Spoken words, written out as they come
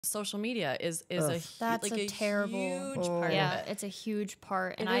social media is That's like a terrible huge part yeah, of it. it's a huge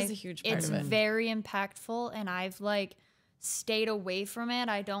part. It And is a huge part it's of it. very impactful, and I've like stayed away from it.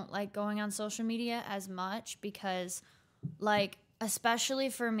 I don't like going on social media as much because like especially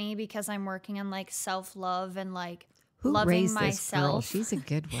for me because I'm working on like self-love and like Who loving raised this girl? myself. She's a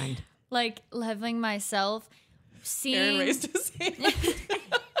good one. Like loving myself, Aaron seeing raised his hand.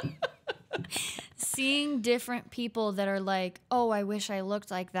 seeing different people that are like, oh, I wish I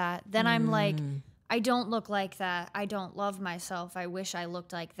looked like that. Then I'm like, I don't look like that. I don't love myself. I wish I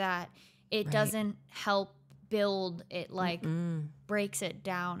looked like that. It doesn't help build it, like breaks it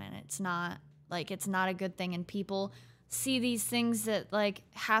down, and it's not a good thing. And people see these things that like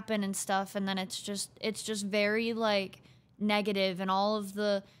happen and stuff, and then it's just very like negative, and all of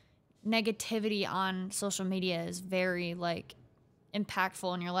the negativity on social media is very like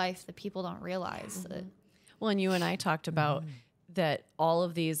impactful in your life that people don't realize. That Well, and you and I talked about that all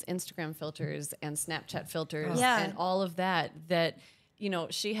of these Instagram filters and Snapchat filters Yeah. and all of that, you know,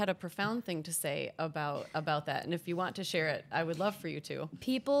 she had a profound thing to say about that. And if you want to share it, I would love for you to.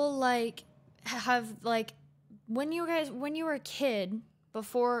 people like have like when you were a kid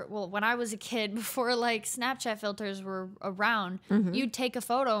when I was a kid before like Snapchat filters were around, you'd take a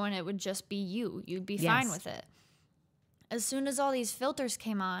photo and it would just be you'd be fine Yes. with it. As soon as all these filters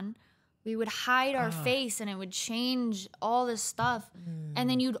came on, we would hide our face and it would change all this stuff, and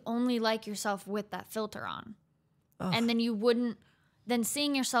then you'd only like yourself with that filter on. And then you wouldn't then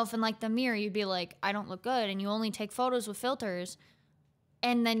seeing yourself in like the mirror, you'd be like, I don't look good, and you only take photos with filters,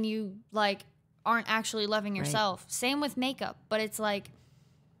 and then you like aren't actually loving yourself. Same with makeup, but it's like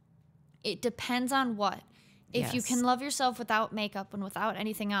it depends on what. If you Yes. can love yourself without makeup and without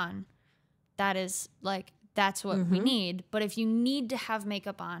anything on, that is like that's what we need. But if you need to have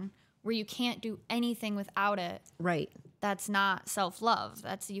makeup on where you can't do anything without it, Right. that's not self-love.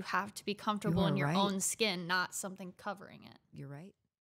 That's you have to be comfortable are in your right. own skin, not something covering it. You're right.